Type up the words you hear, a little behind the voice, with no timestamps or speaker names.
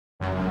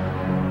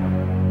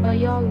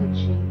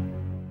Biology.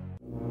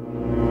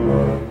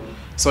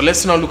 So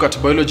let's now look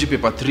at biology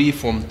paper 3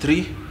 form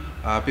 3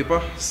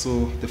 paper.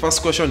 So the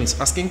first question is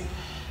asking,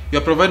 you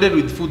are provided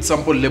with food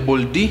sample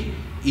label D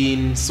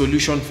in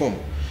solution form.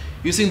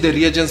 Using the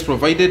reagents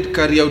provided,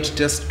 carry out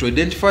tests to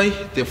identify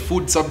the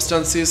food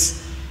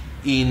substances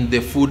in the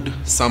food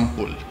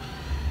sample.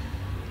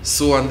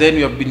 So, and then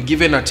you have been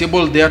given a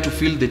table there to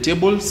fill the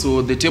table.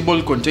 So the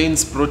table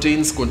contains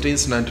proteins,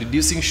 contains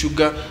non-reducing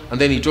sugar,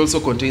 and then it also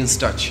contains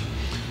starch.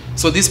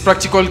 So this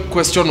practical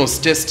question was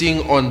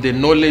testing on the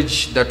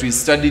knowledge that we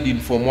studied in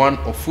form 1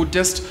 of food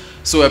test.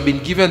 So we have been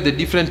given the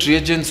different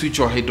reagents, which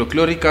are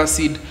hydrochloric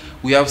acid,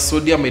 we have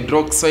sodium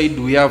hydroxide,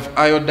 we have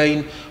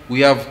iodine, we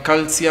have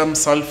calcium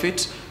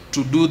sulfate,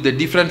 to do the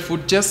different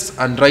food tests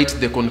and write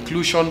the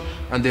conclusion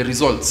and the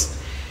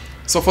results.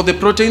 So for the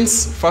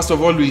proteins, first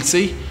of all, we'll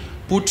say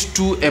put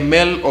 2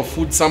 ml of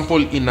food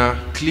sample in a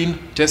clean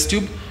test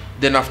tube.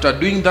 Then after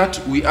doing that,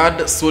 we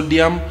add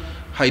sodium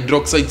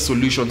hydroxide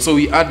solution. So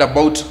we add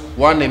about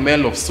 1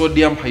 ml of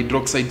sodium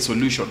hydroxide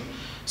solution.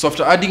 So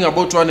after adding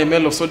about 1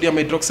 ml of sodium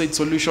hydroxide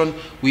solution,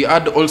 we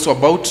add also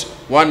about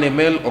 1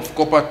 ml of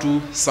copper 2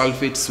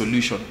 sulfate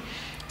solution.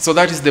 So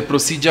that is the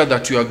procedure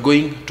that you are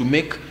going to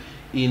make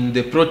in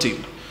the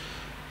protein.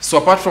 So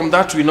apart from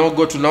that, we now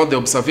go to the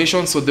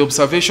observations. So the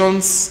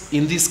observations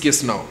in this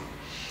case now,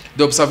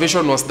 the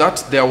observation was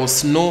that there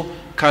was no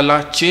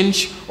color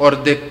change, or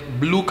the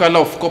blue color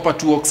of copper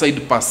 2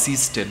 oxide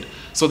persisted.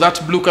 So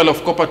that blue color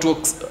of copper 2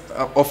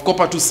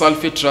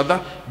 sulfate rather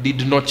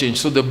did not change.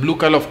 So the blue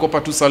color of copper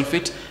 2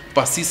 sulfate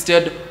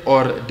persisted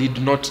or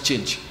did not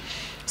change.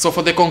 So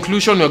for the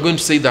conclusion, we are going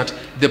to say that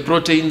the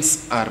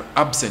proteins are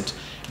absent,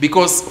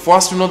 because for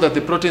us to know that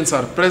the proteins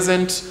are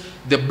present,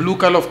 the blue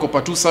color of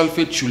copper 2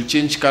 sulfate should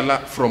change color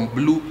from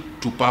blue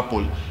to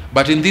purple.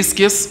 But in this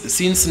case,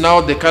 since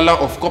now the color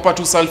of copper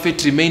 2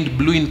 sulfate remained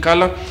blue in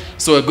color,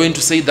 so we're going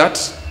to say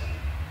that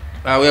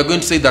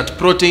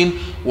protein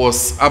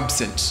was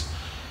absent.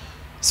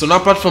 So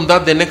now apart from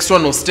that, the next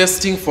one was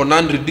testing for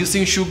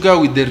non-reducing sugar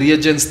with the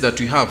reagents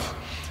that we have.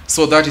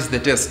 So that is the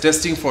test,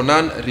 testing for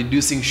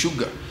non-reducing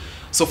sugar.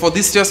 So for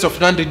this test of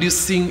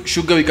non-reducing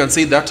sugar, we can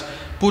say that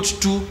put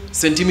 2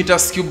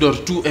 centimeters cubed or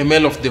 2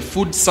 ml of the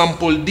food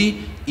sample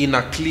D in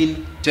a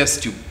clean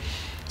test tube.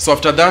 So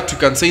after that, we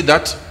can say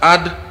that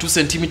add 2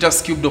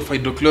 centimeters cubed of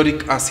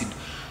hydrochloric acid.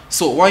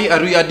 So why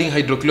are we adding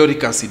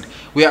hydrochloric acid?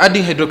 We are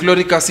adding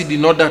hydrochloric acid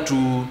in order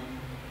to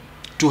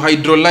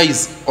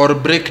hydrolyze or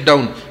break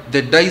down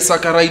the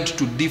disaccharide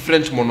to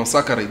different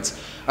monosaccharides.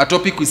 A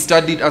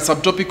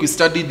subtopic we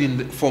studied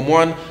in form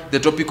 1, the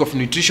topic of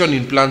nutrition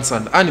in plants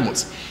and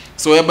animals.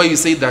 So whereby you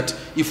say that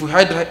if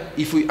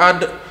we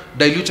add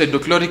dilute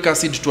hydrochloric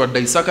acid to a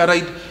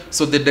disaccharide,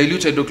 so the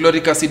dilute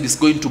hydrochloric acid is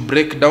going to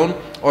break down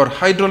or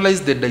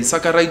hydrolyze the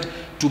disaccharide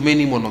to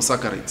many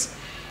monosaccharides.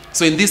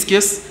 So in this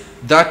case,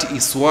 that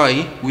is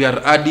why we are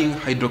adding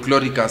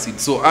hydrochloric acid.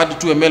 So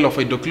add 2 ml of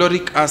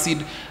hydrochloric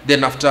acid.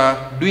 Then after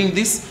doing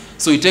this,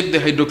 so you take the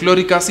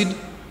hydrochloric acid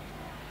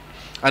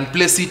and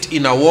place it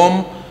in a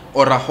warm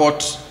or a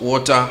hot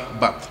water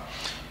bath.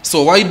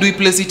 So why do we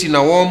place it in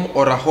a warm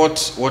or a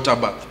hot water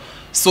bath?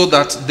 So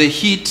that the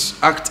heat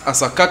acts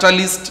as a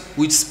catalyst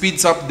which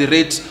speeds up the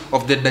rate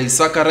of the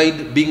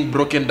disaccharide being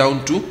broken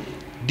down to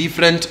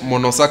different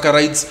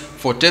monosaccharides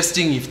for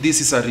testing if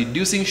this is a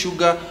reducing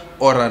sugar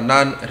or a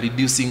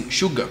non-reducing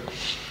sugar.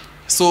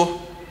 So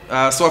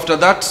after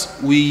that,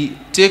 we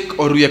take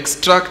or we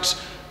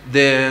extract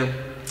the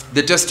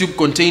test tube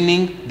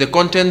containing the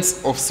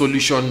contents of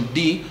solution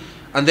D,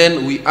 and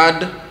then we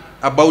add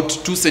about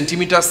 2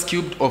 centimeters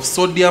cubed of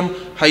sodium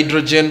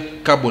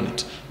hydrogen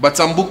carbonate. But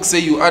some books say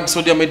you add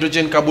sodium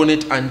hydrogen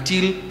carbonate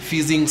until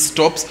fizzing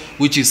stops,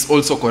 which is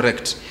also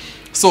correct.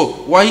 So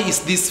why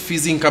is this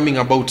fizzing coming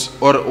about?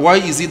 Or why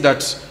is it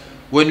that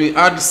when we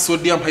add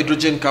sodium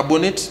hydrogen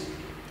carbonate,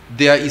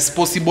 there is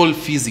possible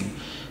fizzing?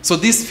 So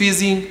this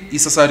fizzing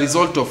is as a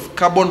result of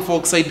carbon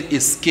dioxide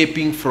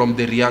escaping from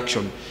the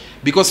reaction.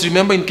 Because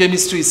remember in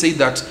chemistry, we say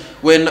that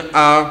when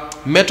a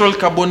metal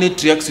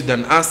carbonate reacts with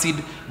an acid,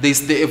 there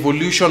is the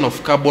evolution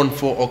of carbon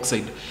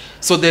dioxide.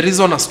 So the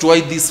reason as to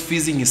why this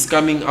fizzing is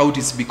coming out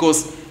is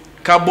because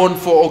carbon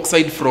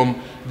dioxide from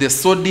the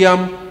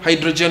sodium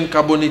hydrogen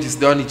carbonate is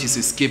the one which is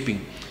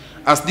escaping.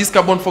 As this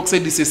carbon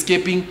dioxide is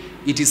escaping,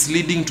 it is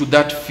leading to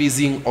that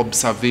fizzing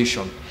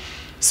observation.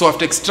 So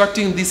after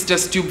extracting this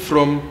test tube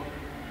from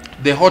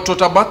the hot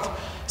water bath,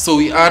 so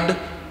we add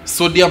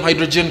sodium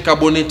hydrogen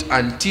carbonate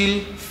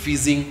until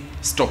fizzing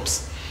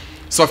stops.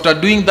 So after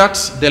doing that,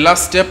 the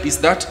last step is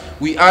that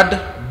we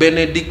add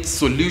Benedict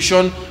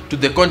solution to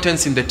the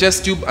contents in the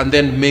test tube and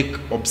then make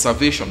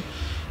observation.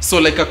 So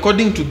like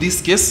according to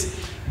this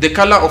case, the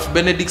color of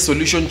Benedict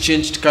solution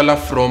changed color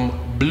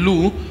from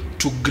blue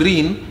to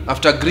green.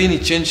 After green,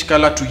 it changed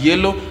color to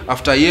yellow.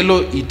 After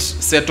yellow, it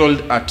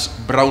settled at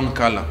brown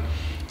color.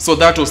 So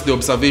that was the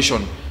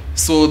observation.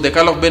 So the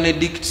color of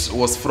Benedict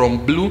was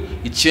from blue,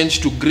 it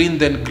changed to green,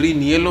 then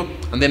green, yellow,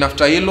 and then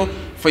after yellow,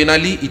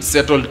 finally it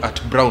settled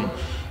at brown.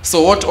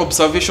 So what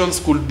observations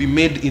could be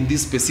made in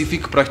this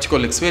specific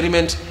practical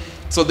experiment?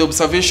 So the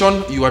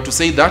observation, you are to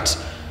say that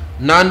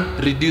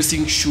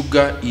non-reducing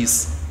sugar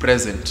is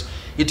present.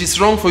 It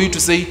is wrong for you to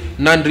say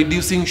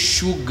non-reducing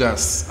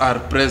sugars are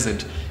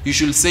present. You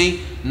should say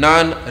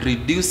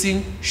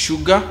non-reducing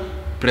sugar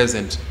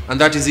present.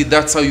 And that is it.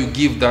 That's how you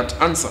give that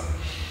answer.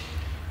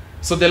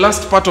 So the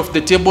last part of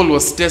the table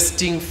was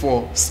testing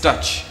for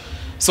starch.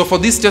 So for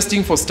this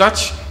testing for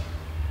starch,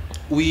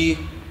 we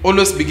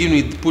always begin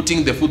with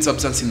putting the food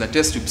substance in the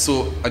test tube.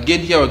 So again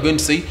here we're going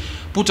to say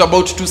put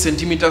about 2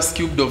 centimeters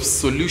cubed of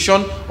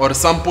solution or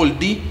sample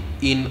D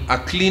in a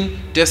clean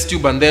test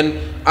tube and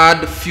then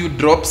add few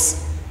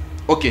drops.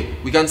 Okay,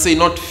 we can say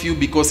not few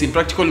because in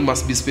practical you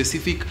must be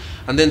specific,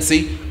 and then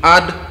say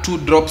add 2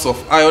 drops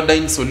of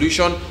iodine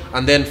solution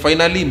and then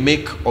finally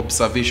make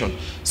observation.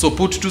 So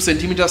put 2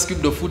 centimeters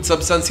cubed of food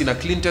substance in a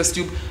clean test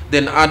tube,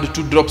 then add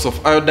 2 drops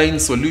of iodine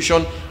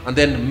solution and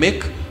then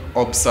make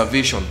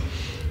observation.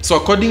 So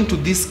according to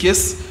this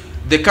case,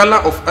 the color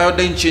of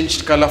iodine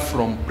changed color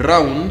from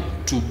brown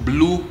to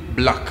blue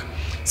black.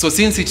 So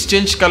since it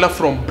changed color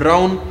from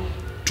brown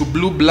to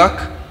blue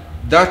black,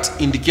 that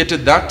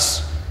indicated that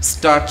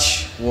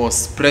starch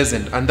was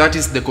present, and that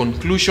is the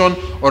conclusion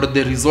or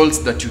the results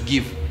that you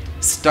give.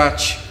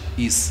 Starch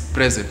is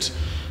present.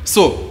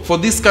 So for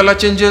these color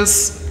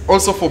changes,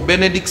 also for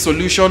Benedict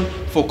solution,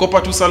 for copper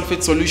 2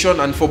 sulfate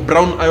solution and for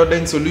brown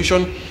iodine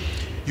solution,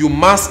 you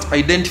must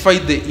identify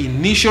the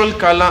initial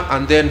color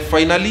and then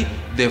finally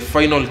the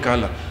final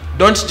color.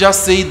 Don't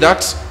just say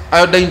that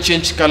iodine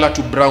changed color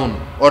to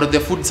brown or the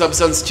food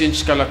substance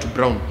changed color to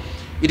brown.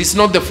 It is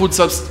not the food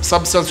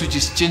substance which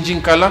is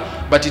changing color,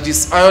 but it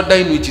is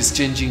iodine which is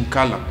changing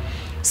color.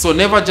 So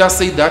never just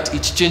say that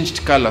it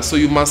changed color. So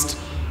you must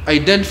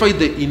identify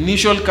the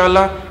initial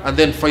color and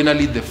then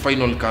finally the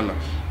final color.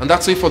 And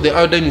that's why for the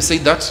iodine you say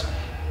that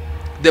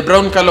the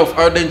brown color of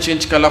iodine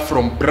changed color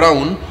from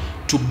brown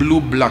to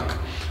blue black.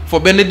 For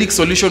Benedict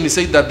solution, we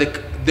say that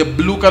the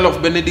blue color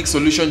of Benedict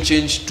solution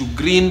changed to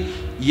green,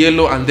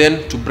 yellow, and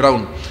then to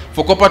brown.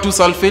 For copper 2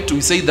 sulfate,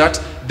 we say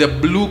that the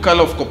blue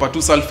color of copper 2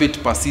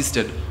 sulfate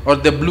persisted, or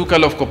the blue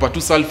color of copper 2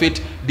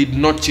 sulfate did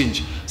not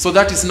change. So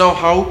that is now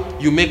how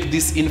you make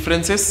these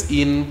inferences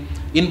in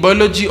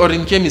biology or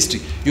in chemistry.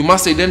 You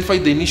must identify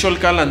the initial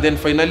color and then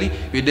finally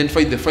you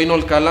identify the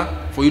final color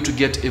for you to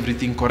get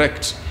everything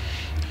correct.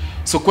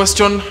 So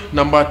question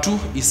number 2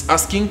 is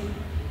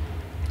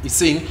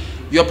saying,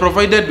 you are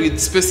provided with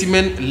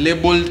specimen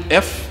labeled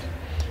F.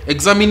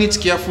 Examine it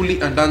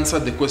carefully and answer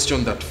the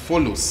question that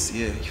follows.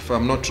 Yeah, if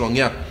I'm not wrong,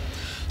 yeah.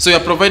 So you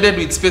are provided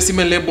with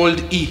specimen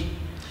labeled E.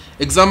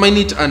 Examine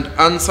it and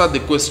answer the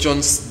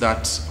questions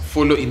that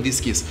follow in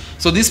this case.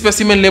 So this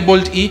specimen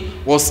labeled E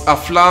was a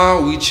flower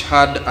which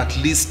had at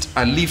least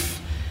a leaf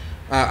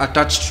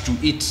attached to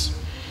it.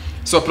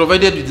 So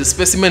provided with the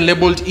specimen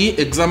labeled E,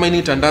 examine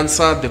it and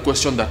answer the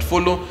question that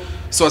follow.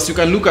 So as you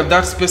can look at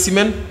that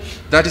specimen,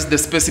 that is the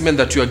specimen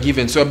that you are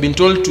given. So you have been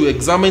told to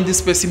examine this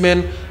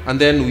specimen and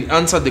then we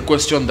answer the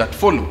question that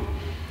follow.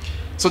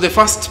 So the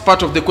first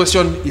part of the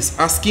question is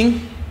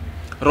asking,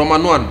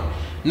 Roman 1,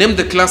 name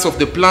the class of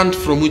the plant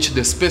from which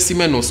the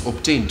specimen was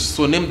obtained.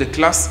 So name the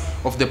class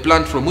of the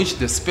plant from which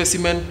the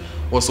specimen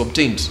was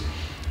obtained.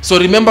 So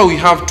remember we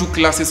have 2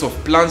 classes of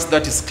plants,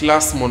 that is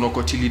class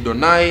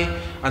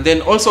Monocotyledonae and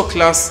then also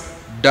class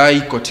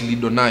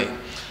Dicotyledonae.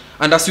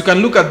 And as you can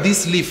look at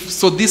this leaf,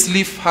 so this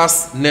leaf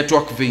has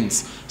network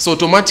veins. So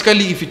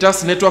automatically if it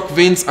has network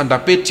veins and a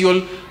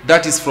petiole,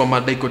 that is from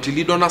a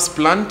dicotyledonous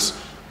plant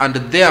and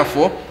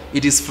therefore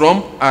it is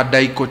from a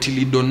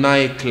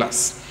Dicotyledonae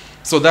class.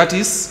 So that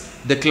is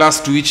the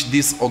class to which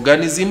this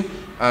organism,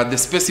 the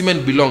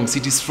specimen belongs.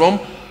 It is from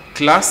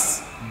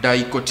class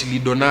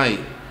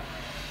Dicotyledonae.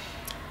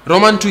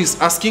 Roman 2 is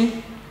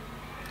asking,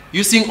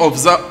 using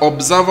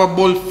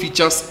observable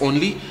features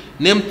only,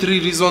 name 3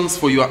 reasons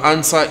for your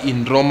answer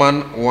in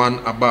Roman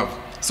 1 above.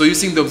 So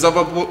using the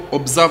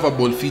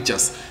observable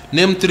features,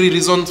 name 3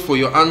 reasons for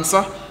your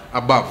answer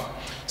above.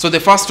 So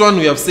the first one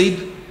we have said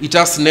it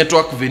has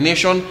network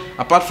venation.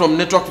 Apart from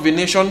network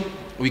venation,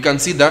 we can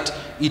see that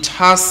it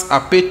has a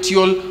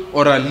petiole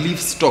or a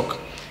leaf stalk.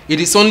 It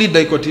is only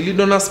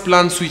dicotyledonous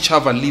plants which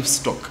have a leaf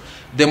stalk.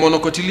 The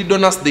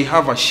monocotyledonous, they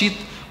have a sheath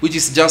which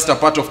is just a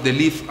part of the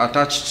leaf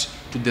attached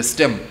to the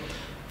stem.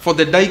 For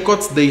the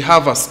dicots, they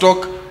have a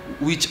stalk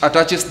which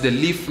attaches the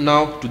leaf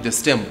now to the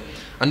stem.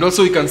 And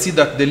also you can see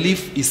that the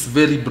leaf is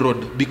very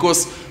broad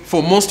because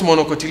for most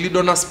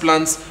monocotyledonous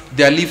plants,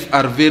 their leaf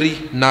are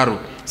very narrow.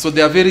 So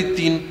they are very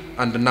thin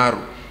and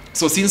narrow.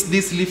 So since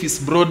this leaf is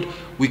broad,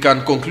 we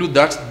can conclude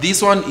that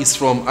this one is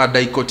from a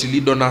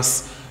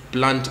dicotyledonous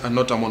plant and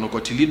not a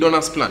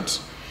monocotyledonous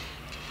plant.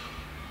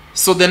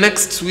 So the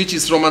next, which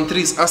is Roman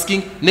 3, is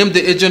asking, name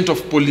the agent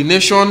of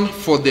pollination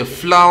for the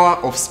flower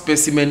of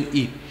specimen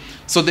E.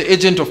 So the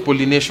agent of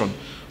pollination.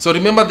 So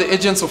remember the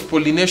agents of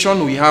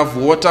pollination, we have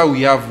water,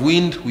 we have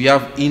wind, we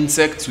have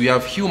insects, we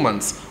have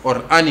humans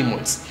or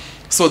animals.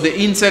 So the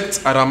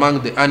insects are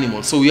among the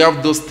animals. So we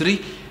have those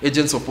 3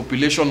 agents of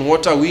population,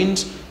 water,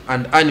 wind,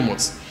 and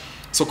animals.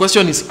 So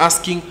question is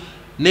asking,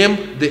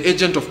 name the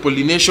agent of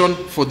pollination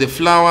for the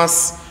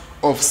flowers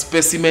of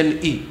specimen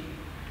E.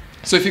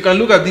 So if you can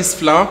look at this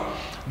flower,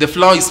 the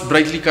flower is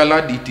brightly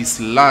colored, it is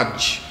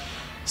large.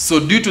 So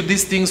due to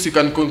these things, you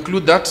can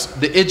conclude that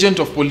the agent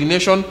of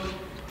pollination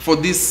for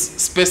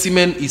this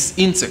specimen is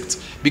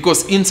insects,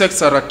 because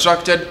insects are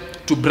attracted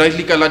to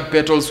brightly colored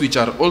petals which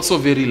are also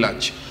very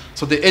large.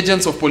 So the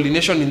agents of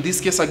pollination in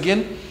this case,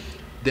 again,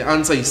 the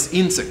answer is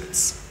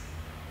insects.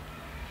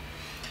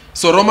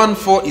 So Roman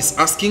 4 is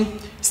asking,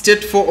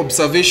 state 4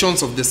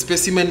 observations of the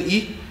specimen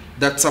E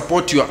that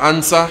support your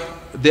answer,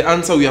 the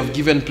answer we have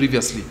given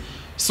previously.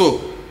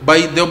 So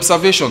by the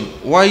observation,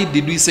 why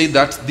did we say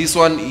that this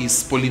one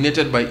is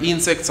pollinated by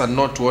insects and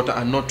not water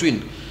and not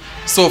wind?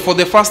 So for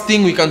the first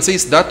thing we can say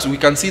is that we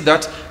can see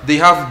that they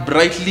have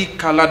brightly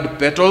colored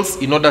petals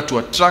in order to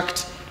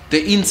attract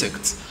the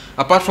insects.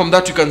 Apart from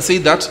that, you can say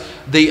that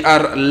they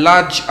are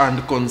large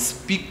and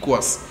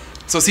conspicuous.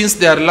 So since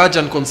they are large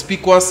and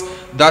conspicuous,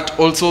 that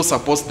also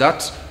supports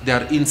that they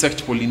are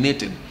insect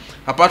pollinated.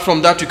 Apart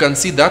from that, you can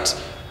see that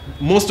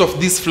most of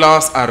these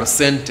flowers are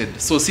scented.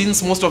 So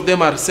since most of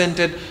them are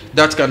scented,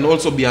 that can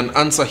also be an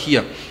answer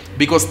here,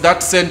 because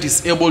that scent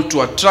is able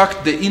to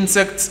attract the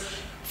insects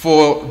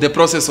for the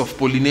process of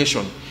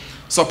pollination.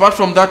 So apart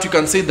from that, you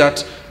can say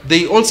that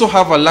they also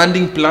have a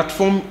landing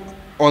platform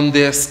on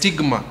the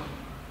stigma.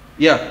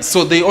 Yeah,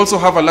 so they also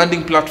have a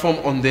landing platform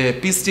on the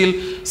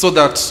pistil, so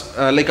that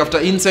like after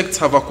insects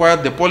have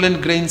acquired the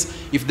pollen grains,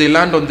 if they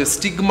land on the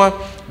stigma,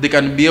 they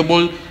can be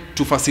able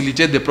to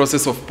facilitate the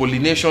process of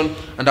pollination.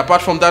 And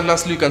apart from that,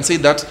 lastly, you can say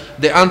that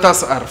the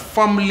anthers are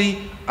firmly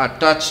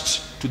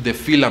attached to the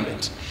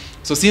filament.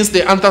 So since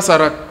the anthers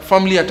are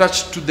firmly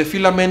attached to the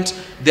filament,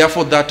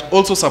 therefore that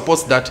also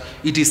supports that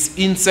it is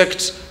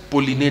insect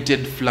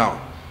pollinated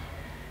flower.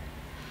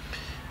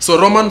 So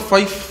Roman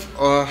 5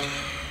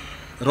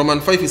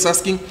 is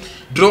asking,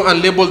 draw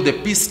and label the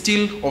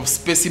pistil of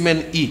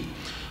specimen E.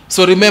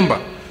 So remember,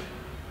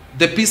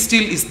 the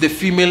pistil is the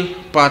female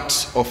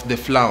part of the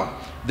flower.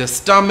 The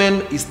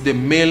stamen is the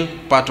male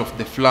part of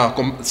the flower.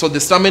 So the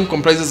stamen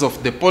comprises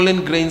of the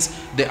pollen grains,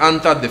 the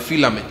anther, the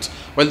filament,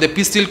 while the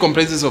pistil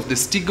comprises of the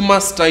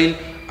stigma, style,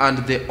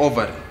 and the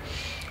ovary.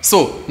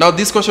 So now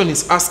this question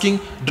is asking,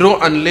 draw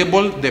and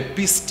label the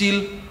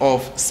pistil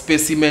of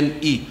specimen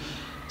E.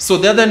 So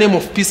the other name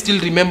of pistil,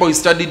 remember we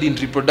studied in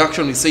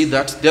reproduction, we say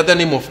that the other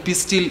name of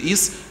pistil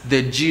is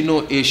the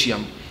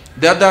gynoecium.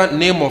 The other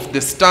name of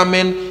the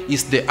stamen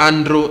is the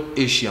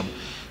androecium.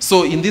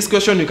 So in this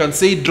question you can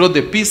say draw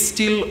the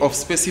pistil of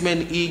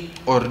specimen E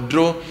or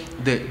draw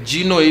the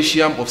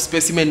gynoecium of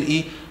specimen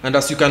E. And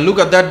as you can look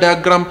at that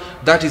diagram,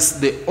 that is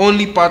the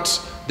only part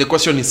the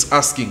question is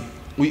asking.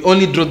 We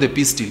only draw the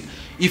pistil.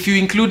 If you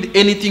include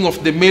anything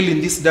of the male in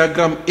this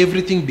diagram,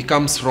 everything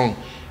becomes wrong,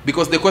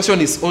 because the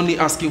question is only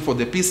asking for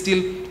the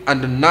pistil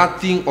and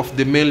nothing of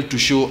the male to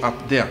show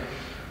up there.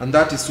 And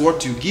that is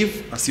what you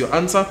give as your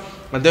answer.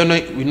 And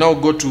then we now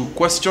go to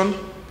question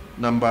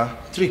number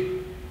 3.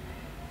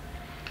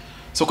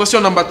 So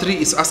question number 3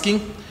 is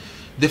asking,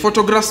 the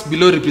photographs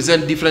below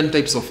represent different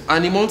types of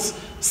animals.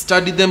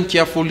 Study them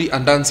carefully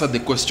and answer the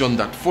question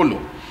that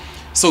follow.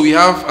 So we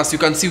have, as you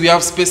can see, we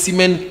have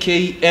specimen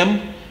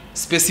KM,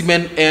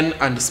 specimen N,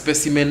 and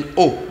specimen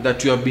O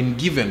that you have been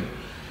given.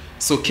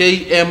 So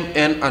K, M,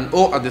 N, and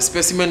O are the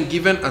specimen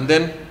given, and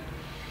then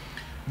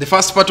the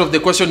first part of the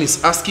question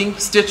is asking,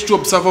 state 2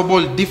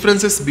 observable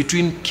differences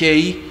between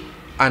K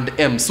and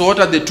M. So what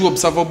are the 2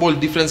 observable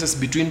differences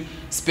between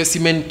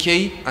specimen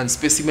K and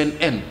specimen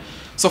N?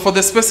 So for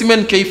the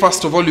specimen K,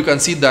 first of all, you can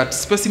see that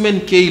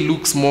specimen K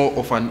looks more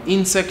of an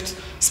insect.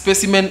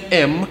 Specimen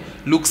M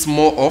looks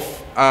more of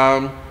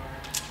an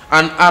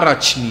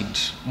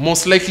arachnid,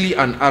 most likely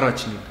an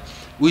arachnid,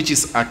 which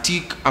is a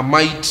tick, a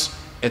mite,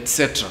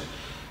 etc.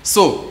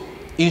 So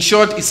in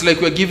short, it's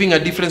like we're giving a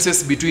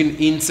differences between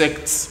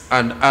insects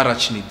and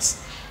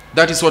arachnids.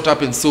 That is what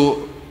happens.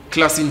 So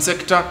class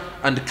Insecta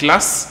and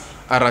class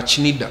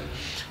Arachnida.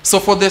 So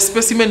for the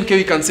specimen K,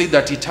 we can say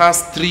that it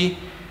has 3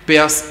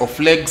 pairs of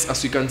legs,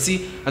 as you can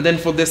see. And then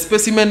for the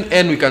specimen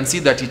N, we can see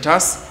that it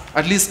has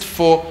at least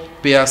 4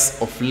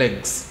 pairs of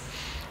legs.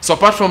 So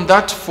apart from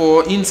that,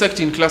 for insect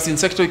in class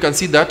Insecta, you can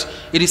see that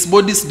it is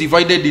bodies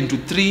divided into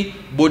 3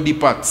 body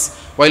parts.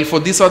 While for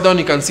this other one,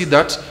 you can see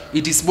that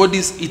its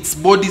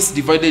bodies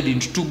divided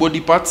into 2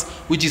 body parts,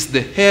 which is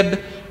the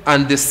head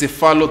and the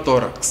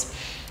cephalothorax.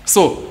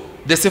 So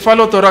the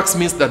cephalothorax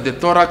means that the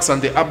thorax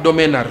and the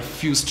abdomen are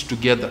fused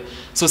together.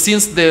 So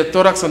since the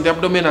thorax and the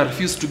abdomen are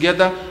fused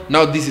together,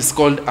 now this is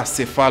called a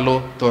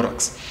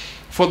cephalothorax.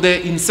 For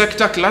the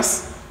Insecta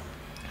class,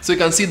 so you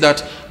can see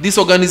that these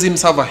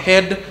organisms have a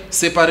head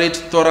separate,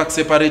 thorax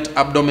separate,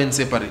 abdomen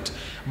separate.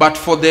 But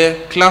for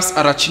the class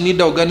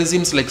Arachnida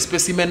organisms like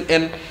specimen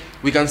N,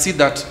 we can see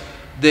that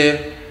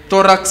the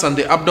thorax and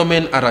the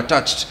abdomen are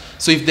attached.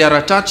 So if they are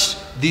attached,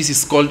 this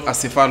is called a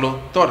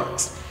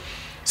cephalothorax.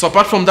 So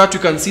apart from that, you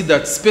can see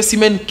that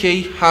specimen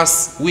K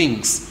has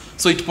wings.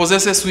 So it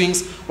possesses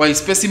wings, while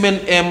specimen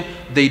M,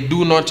 they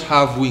do not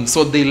have wings.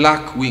 So they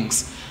lack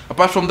wings.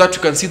 Apart from that,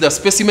 you can see that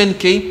specimen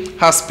K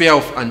has pair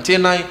of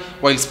antennae,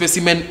 while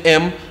specimen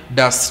M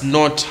does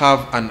not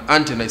have an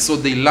antennae. So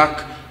they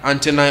lack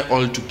antennae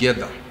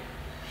altogether.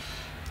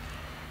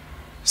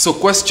 So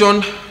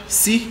question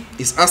C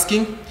is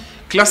asking,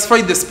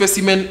 classify the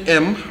specimen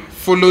M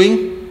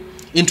following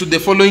into the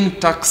following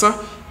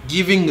taxa,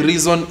 giving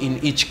reason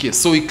in each case.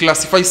 So we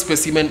classify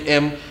specimen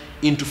M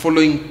into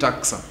following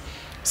taxa.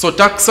 So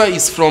taxa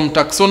is from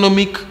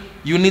taxonomic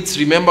units.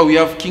 Remember, we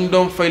have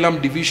kingdom,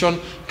 phylum, division,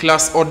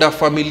 class, order,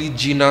 family,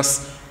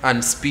 genus,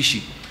 and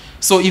species.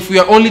 So if we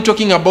are only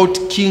talking about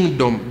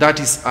kingdom, that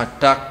is a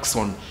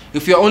taxon.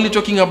 If we are only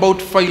talking about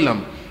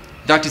phylum,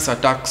 that is a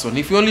taxon.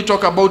 If we only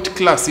talk about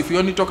class, if we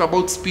only talk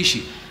about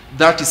species,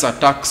 that is a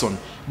taxon.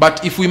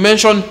 But if we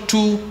mention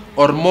 2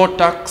 or more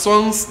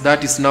taxons,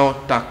 that is now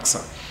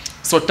taxa.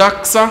 So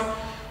taxa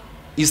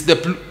is the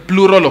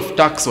plural of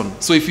taxon.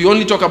 So if you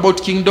only talk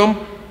about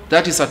kingdom,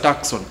 that is a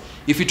taxon.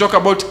 If you talk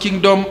about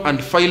kingdom and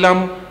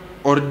phylum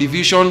or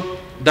division,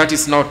 that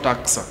is now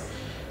taxa.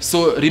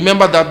 So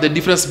remember that the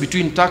difference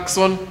between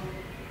taxon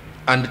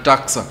and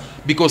taxa,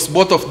 because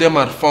both of them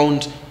are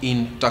found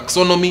in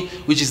taxonomy,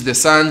 which is the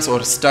science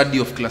or study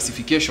of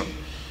classification.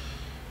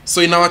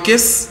 So in our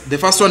case, the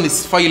first one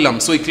is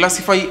phylum. So we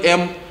classify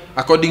M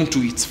according to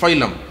its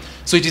phylum.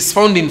 So it is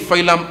found in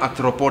phylum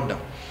Arthropoda.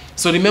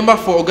 So remember,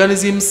 for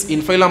organisms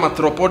in phylum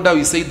Arthropoda,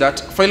 we say that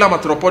phylum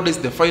Arthropoda is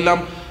the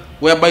phylum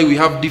whereby we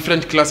have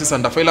different classes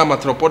under phylum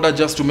Arthropoda.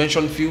 Just to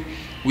mention few,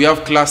 we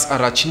have class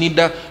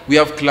Arachnida, we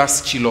have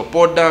class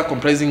Chilopoda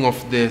comprising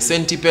of the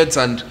centipedes,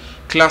 and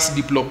class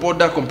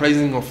Diplopoda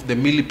comprising of the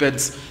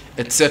millipedes,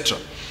 etc.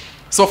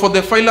 So for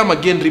the phylum,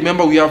 again,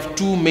 remember we have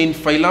 2 main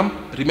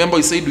phylum. Remember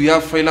we said we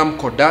have phylum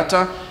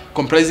Chordata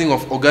comprising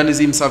of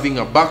organisms having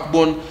a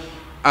backbone,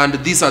 and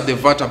these are the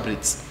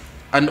vertebrates.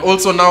 And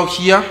also now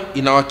here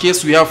in our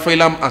case we have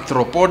phylum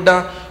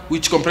Arthropoda,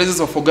 which comprises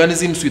of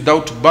organisms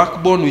without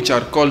backbone, which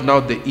are called now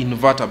the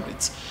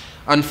invertebrates.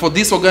 And for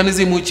this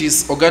organism, which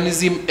is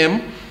organism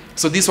M,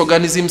 so these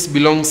organisms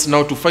belongs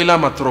now to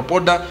phylum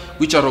Arthropoda,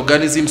 which are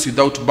organisms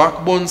without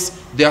backbones,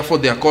 therefore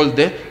they are called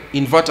the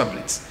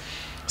invertebrates.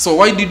 So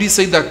why did we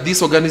say that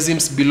this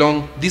organism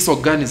belongs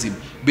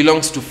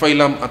to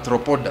phylum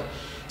Arthropoda?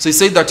 So he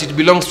said that it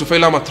belongs to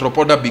phylum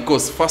Arthropoda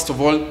because, first of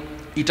all,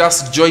 it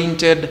has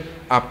jointed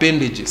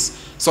appendages.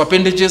 So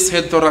appendages,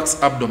 head,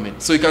 thorax, abdomen.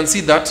 So you can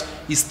see that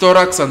his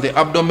thorax and the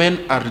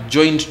abdomen are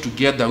joined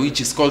together,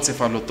 which is called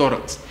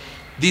cephalothorax.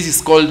 This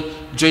is called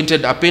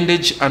jointed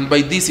appendage, and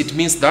by this it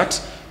means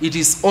that it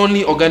is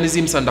only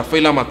organisms under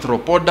phylum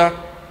Arthropoda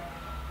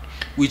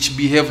which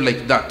behave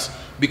like that.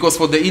 Because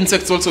for the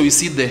insects also we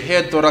see the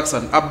head, thorax,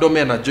 and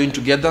abdomen are joined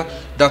together.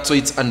 That's why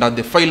it's under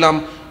the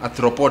phylum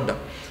Arthropoda.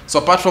 So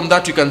apart from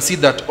that, you can see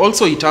that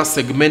also it has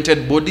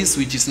segmented bodies,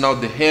 which is now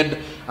the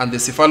head and the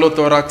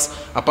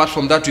cephalothorax. Apart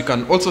from that, you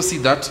can also see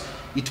that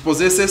it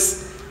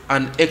possesses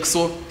an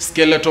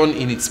exoskeleton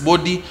in its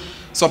body.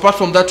 So apart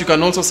from that, you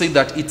can also say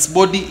that its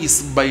body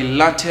is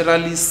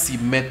bilaterally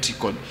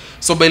symmetrical.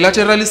 So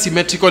bilaterally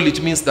symmetrical,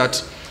 it means that,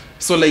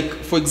 so like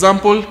for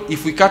example,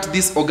 if we cut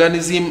this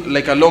organism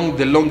like along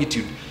the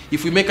longitude,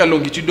 if we make a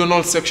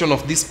longitudinal section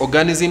of this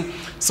organism,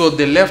 so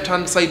the left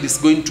hand side is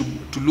going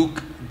to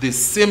look the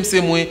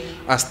same way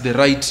as the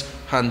right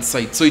hand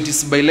side. So it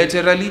is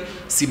bilaterally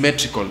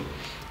symmetrical.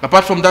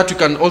 Apart from that, you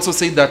can also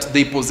say that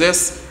they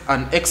possess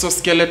an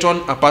exoskeleton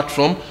apart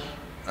from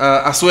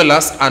as well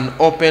as an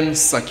open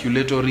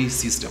circulatory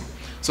system.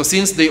 So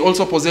since they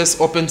also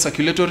possess open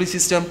circulatory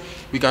system,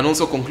 we can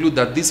also conclude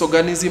that this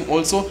organism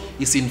also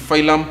is in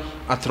phylum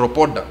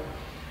Arthropoda.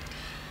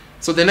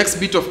 So the next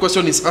bit of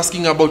question is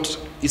asking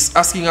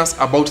us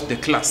about the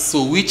class.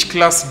 So which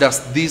class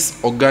does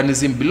this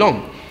organism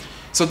belong?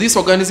 So this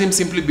organism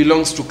simply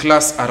belongs to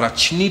class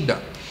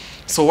Arachnida.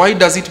 So why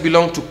does it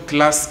belong to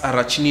class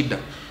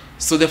Arachnida?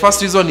 So the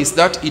first reason is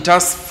that it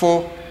has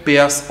 4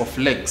 pairs of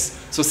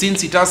legs. So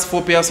since it has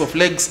 4 pairs of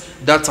legs,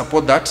 that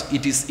support that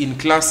it is in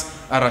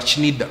class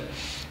Arachnida.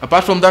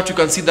 Apart from that, you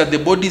can see that the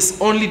body is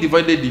only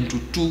divided into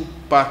 2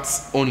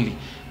 parts only,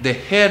 the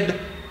head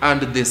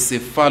and the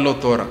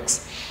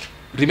cephalothorax.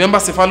 Remember,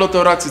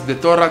 cephalothorax is the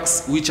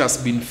thorax which has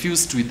been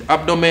fused with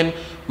abdomen,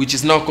 which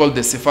is now called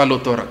the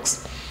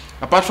cephalothorax.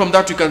 Apart from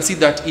that, you can see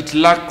that it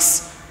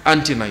lacks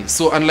antennae.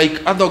 So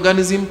unlike other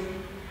organisms,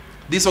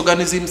 these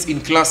organisms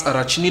in class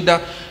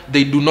Arachnida,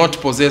 they do not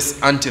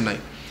possess antennae.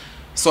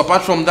 So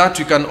apart from that,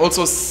 you can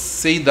also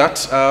say that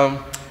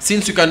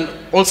since you can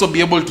also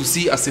be able to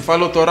see a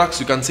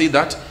cephalothorax, you can say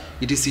that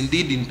it is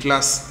indeed in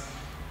class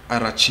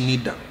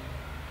Arachnida.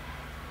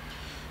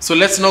 So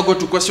let's now go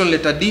to question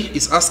letter D.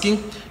 It's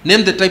asking,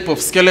 name the type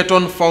of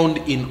skeleton found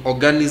in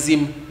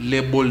organism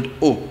labeled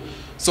O.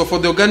 So for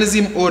the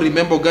organism O,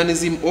 remember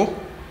organism O,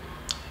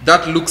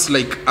 that looks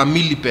like a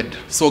millipede.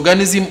 So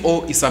organism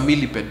O is a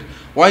millipede.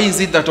 Why is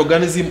it that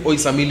organism O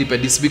is a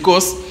millipede? It's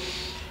because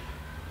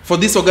for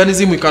this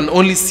organism we can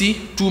only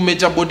see 2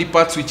 major body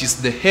parts, which is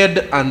the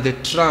head and the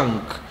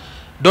trunk.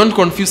 Don't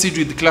confuse it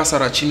with class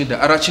Arachnida.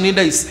 Arachnida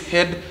is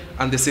head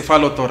and the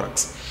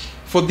cephalothorax.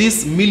 For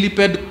this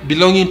millipede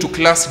belonging to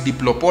class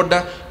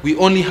Diplopoda, we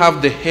only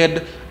have the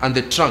head and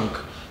the trunk.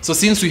 So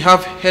since we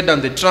have head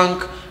and the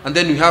trunk, and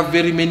then we have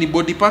very many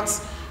body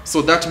parts,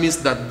 so that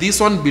means that this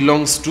one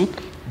belongs to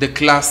the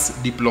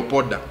class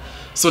Diplopoda.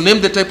 So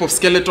name the type of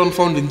skeleton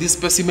found in this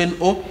specimen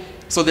O.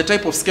 So the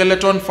type of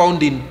skeleton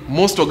found in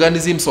most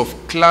organisms of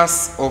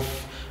class of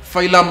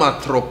phylum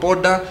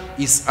Arthropoda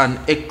is an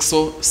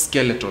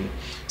exoskeleton.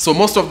 So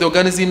most of the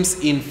organisms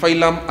in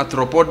phylum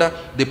Arthropoda,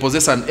 they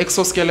possess an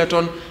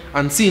exoskeleton,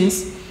 and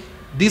since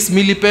this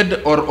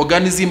millipede or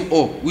organism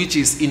O, which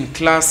is in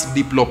class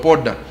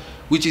Diplopoda,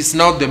 which is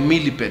now the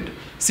millipede,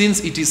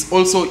 since it is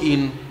also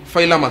in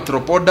phylum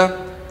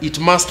Arthropoda, it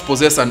must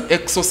possess an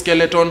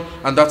exoskeleton,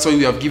 and that's why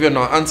we have given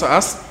our answer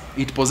as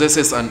it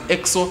possesses an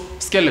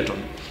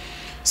exoskeleton.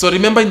 So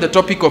remember, in the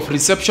topic of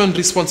reception,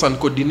 response, and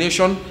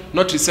coordination,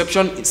 not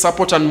reception,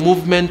 support and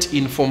movement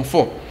in Form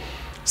 4.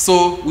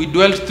 So we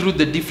dwelled through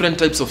the different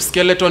types of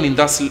skeleton in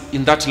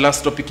that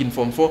last topic in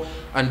Form 4,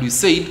 and we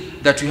said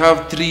that we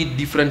have 3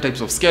 different types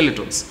of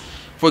skeletons.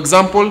 For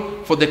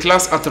example, for the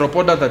class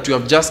Arthropoda that we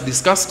have just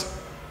discussed,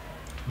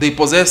 they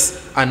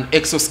possess an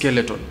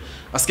exoskeleton.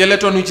 A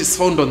skeleton which is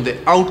found on the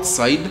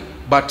outside,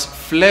 but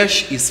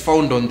flesh is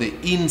found on the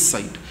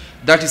inside.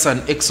 That is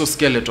an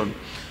exoskeleton.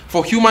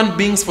 For human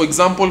beings, for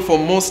example, for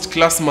most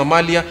class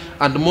Mammalia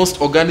and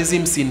most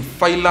organisms in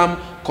phylum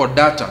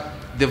Chordata,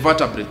 the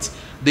vertebrates,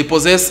 they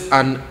possess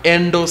an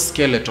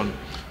endoskeleton.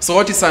 So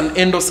what is an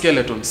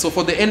endoskeleton? So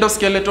for the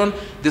endoskeleton,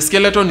 the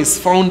skeleton is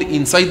found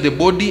inside the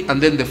body,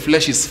 and then the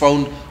flesh is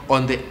found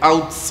on the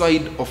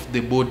outside of the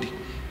body.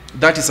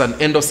 That is an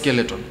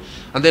endoskeleton.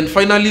 And then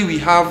finally, we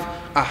have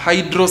a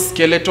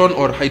hydroskeleton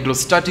or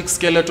hydrostatic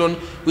skeleton,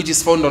 which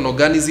is found on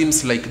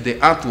organisms like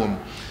the earthworm.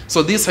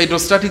 So this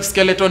hydrostatic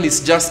skeleton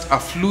is just a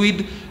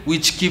fluid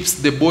which keeps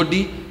the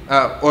body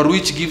or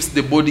which gives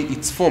the body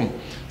its form.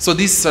 So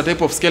this is a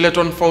type of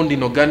skeleton found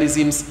in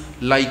organisms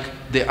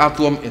like the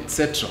earthworm,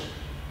 etc.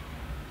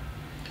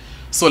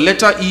 So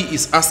letter E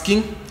is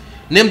asking,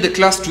 name the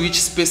class to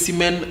which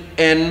specimen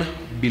N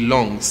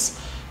belongs.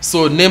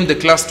 So name the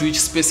class to which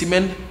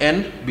specimen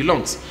N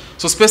belongs.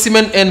 So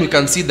specimen N, we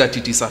can see that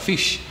it is a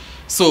fish.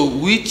 So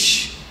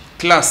which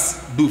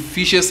class do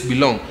fishes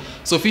belong?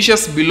 So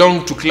fishes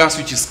belong to class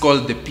which is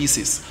called the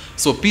Pisces.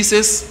 So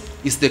Pisces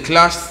is the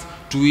class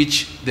to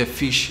which the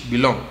fish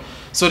belong.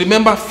 So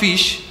remember,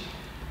 fish,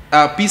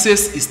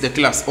 Pisces is the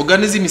class.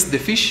 Organism is the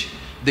fish,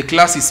 the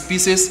class is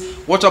Pisces.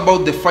 What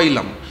about the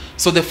phylum?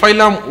 So the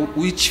phylum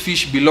which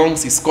fish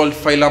belongs is called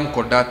phylum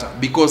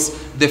Chordata,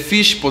 because the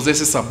fish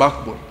possesses a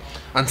backbone.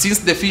 And since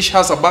the fish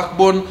has a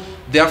backbone,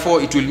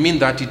 therefore it will mean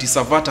that it is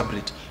a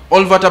vertebrate.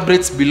 All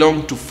vertebrates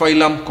belong to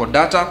phylum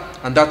Chordata,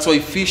 and that's why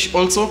fish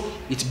also,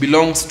 it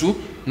belongs to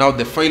now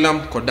the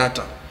phylum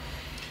Chordata.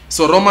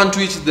 So Roman 2,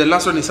 which the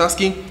last one is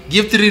asking,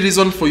 give 3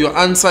 reasons for your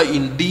answer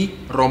in D,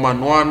 Roman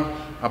 1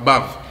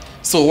 above.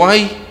 So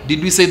why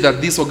did we say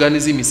that this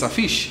organism is a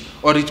fish,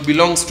 or it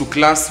belongs to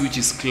class which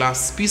is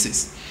class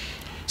Pisces?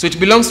 So it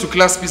belongs to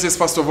class Pisces,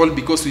 first of all,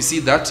 because we see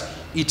that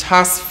it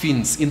has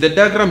fins. In the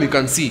diagram you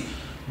can see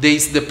there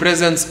is the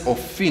presence of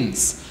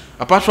fins.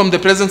 Apart from the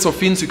presence of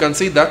fins, you can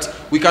say that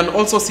we can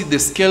also see the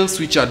scales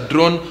which are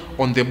drawn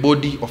on the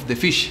body of the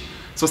fish.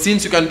 So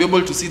since you can be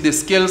able to see the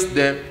scales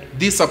there,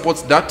 this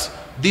supports that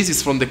this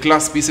is from the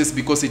class Pisces,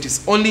 because it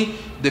is only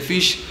the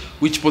fish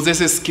which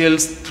possesses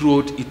scales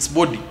throughout its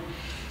body.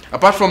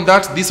 Apart from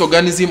that, this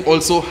organism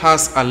also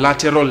has a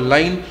lateral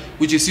line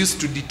which is used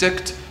to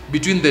detect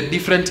between the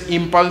different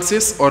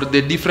impulses or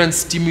the different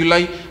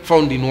stimuli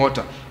found in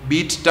water,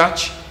 be it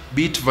touch,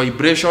 be it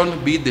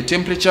vibration, be it the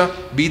temperature,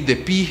 be it the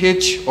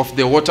pH of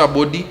the water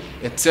body,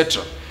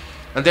 etc.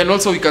 And then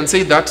also we can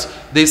say that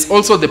there is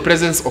also the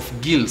presence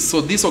of gills.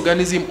 So this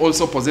organism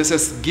also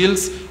possesses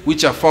gills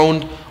which are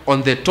found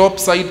on the top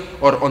side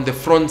or on the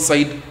front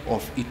side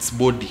of its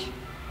body.